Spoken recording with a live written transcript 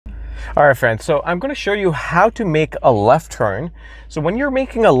All right, friends, so I'm going to show you how to make a left turn. So when you're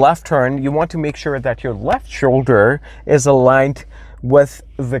making a left turn, you want to make sure that your left shoulder is aligned with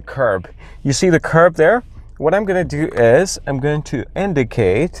the curb. You see the curb there? What I'm going to do is I'm going to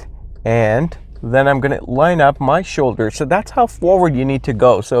indicate, and then I'm going to line up my shoulder. So that's how forward you need to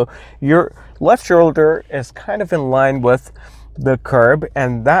go. So your left shoulder is kind of in line with the curb,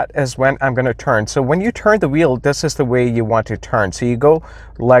 and that is when I'm going to turn. So when you turn the wheel, this is the way you want to turn. So you go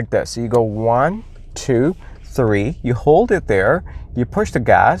like this. So you go 1, 2, 3. You hold it there. You push the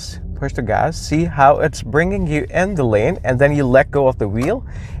gas. See how it's bringing you in the lane, and then you let go of the wheel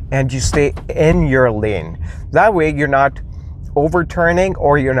and you stay in your lane. That way you're not overturning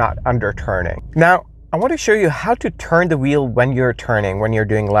or you're not underturning. Now I want to show you how to turn the wheel when you're turning, when you're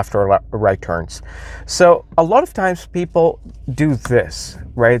doing left or right turns. So a lot of times people do this,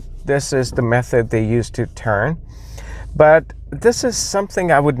 right? This is the method they use to turn. But this is something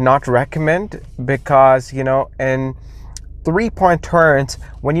I would not recommend because, you know, in 3-point turns,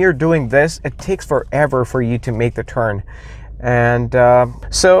 when you're doing this, it takes forever for you to make the turn. And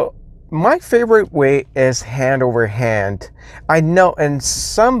so my favorite way is hand over hand. I know in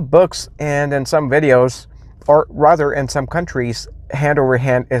some books and in some videos, or rather in some countries, hand over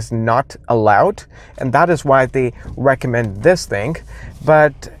hand is not allowed, and that is why they recommend this thing.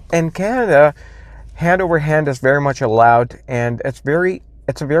 But in Canada, hand over hand is very much allowed, and it's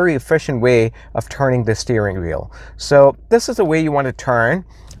a very efficient way of turning the steering wheel. So this is the way you want to turn.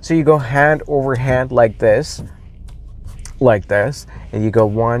 So you go hand over hand like this, and you go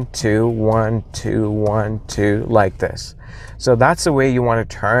 1, 2, 1, 2, 1, 2, like this. So that's the way you want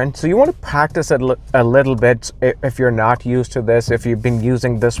to turn. So you want to practice it a little bit if you're not used to this, if you've been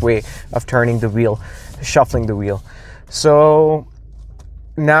using this way of turning the wheel, shuffling the wheel. So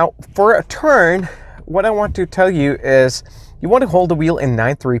now for a turn, what I want to tell you is you want to hold the wheel in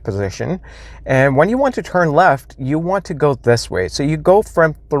 9-3 position, and when you want to turn left, you want to go this way. So you go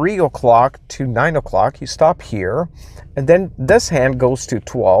from 3 o'clock to 9 o'clock, you stop here, and then this hand goes to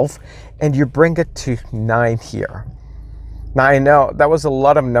 12, and you bring it to 9 here. Now I know that was a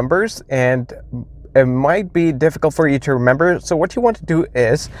lot of numbers, and it might be difficult for you to remember. So what you want to do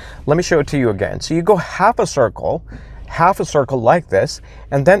is, let me show it to you again. So you go half a circle like this,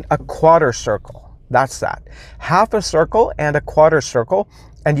 and then a quarter circle. That's that. Half a circle and a quarter circle,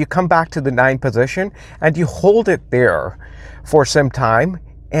 and you come back to the 9 position and you hold it there for some time,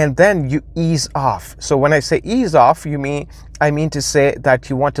 and then you ease off. So when I say ease off, I mean to say that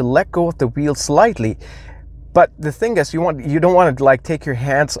you want to let go of the wheel slightly. But the thing is, you don't want to like take your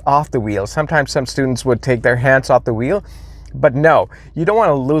hands off the wheel. Sometimes some students would take their hands off the wheel, but no, you don't want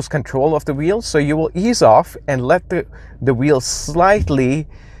to lose control of the wheel. So you will ease off and let the wheel slightly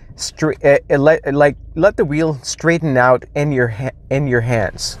let the wheel straighten out in your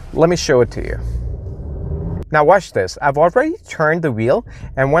hands. Let me show it to you. Now watch this. I've already turned the wheel,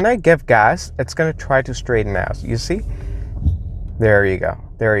 and when I give gas, it's going to try to straighten out. You see? There you go.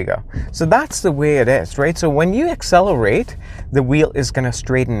 There you go. So that's the way it is, right? So when you accelerate, the wheel is going to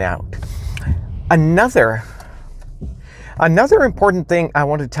straighten out. Another important thing I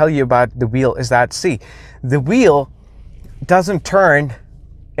want to tell you about the wheel is that, see, the wheel doesn't turn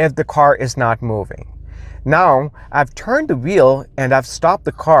if the car is not moving. Now, I've turned the wheel and I've stopped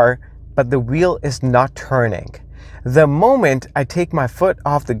the car, but the wheel is not turning. The moment I take my foot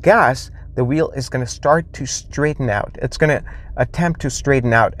off the gas, the wheel is going to start to straighten out. It's going to attempt to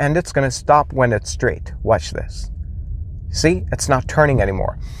straighten out, and it's going to stop when it's straight. Watch this. See, it's not turning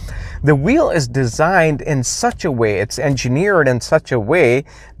anymore. The wheel is designed in such a way, it's engineered in such a way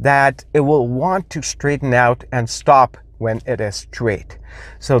that it will want to straighten out and stop when it is straight.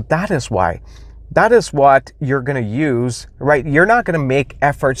 So that is why. That is what you're going to use, right? You're not going to make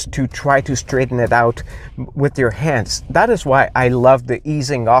efforts to try to straighten it out with your hands. That is why I love the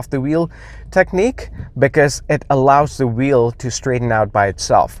easing off the wheel technique, because it allows the wheel to straighten out by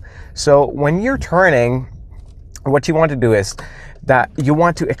itself. So when you're turning, what you want to do is that you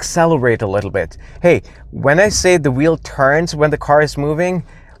want to accelerate a little bit. Hey, when I say the wheel turns when the car is moving,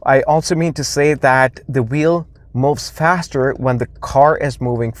 I also mean to say that the wheel moves faster when the car is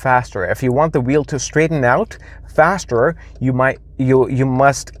moving faster. If you want the wheel to straighten out faster, you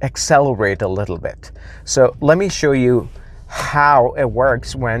must accelerate a little bit. So let me show you how it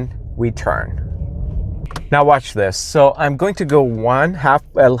works when we turn. Now watch this. So I'm going to go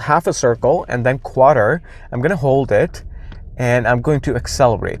half a circle and then quarter. I'm going to hold it and I'm going to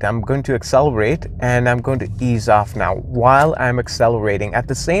accelerate. I'm going to accelerate and I'm going to ease off now while I'm accelerating. At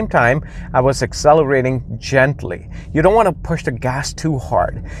the same time, I was accelerating gently. You don't want to push the gas too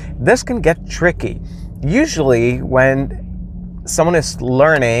hard. This can get tricky. Usually when someone is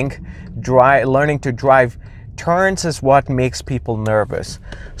learning to drive, turns is what makes people nervous.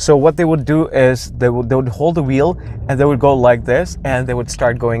 So what they would do is they would hold the wheel and they would go like this, and they would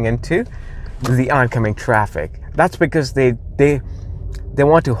start going into the oncoming traffic. That's because they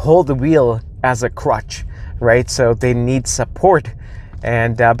want to hold the wheel as a crutch, right? So they need support,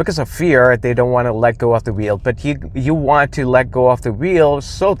 and because of fear, they don't want to let go of the wheel. But you want to let go of the wheel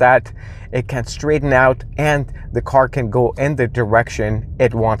so that it can straighten out and the car can go in the direction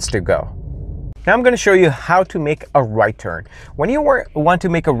it wants to go. Now I'm going to show you how to make a right turn. When you want to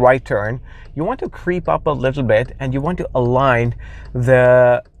make a right turn, you want to creep up a little bit and you want to align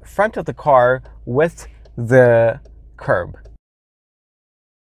the front of the car with the curb.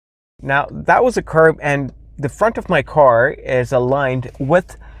 Now that was a curb, and the front of my car is aligned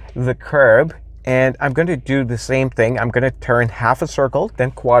with the curb, and I'm going to do the same thing. I'm going to turn half a circle,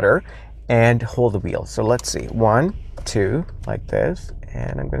 then quarter, and hold the wheel. So let's see, 1, 2, like this,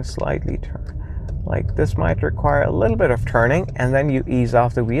 and I'm going to slightly turn. Like this might require a little bit of turning, and then you ease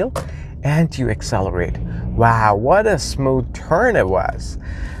off the wheel and you accelerate. Wow, what a smooth turn it was.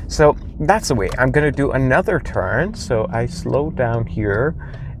 So that's the way. I'm going to do another turn. So I slow down here.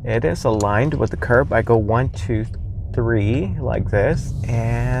 It is aligned with the curb. I go 1, 2, 3 like this,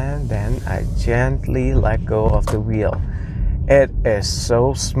 and then I gently let go of the wheel. It is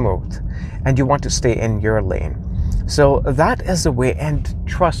so smooth, and you want to stay in your lane. So that is the way, and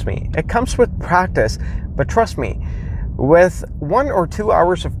trust me, it comes with practice, but trust me, with 1 or 2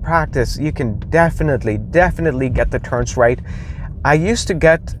 hours of practice, you can definitely get the turns right. I used to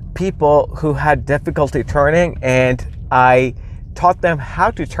get people who had difficulty turning, and I taught them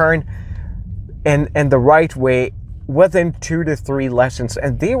how to turn in the right way within 2 to 3 lessons,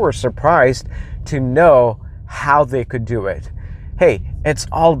 and they were surprised to know how they could do it. Hey, it's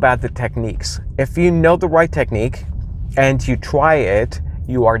all about the techniques. If you know the right technique and you try it,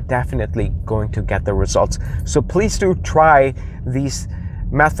 you are definitely going to get the results. So please do try these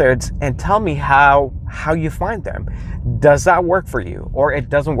methods and tell me how you find them. Does that work for you, or it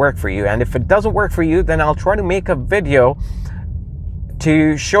doesn't work for you? And if it doesn't work for you, then I'll try to make a video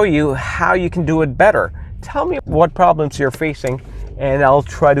to show you how you can do it better. Tell me what problems you're facing and I'll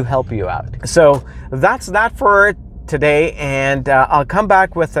try to help you out. So that's that for today, and I'll come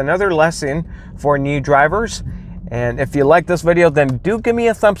back with another lesson for new drivers. And if you like this video, then do give me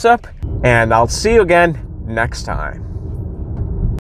a thumbs up, and I'll see you again next time.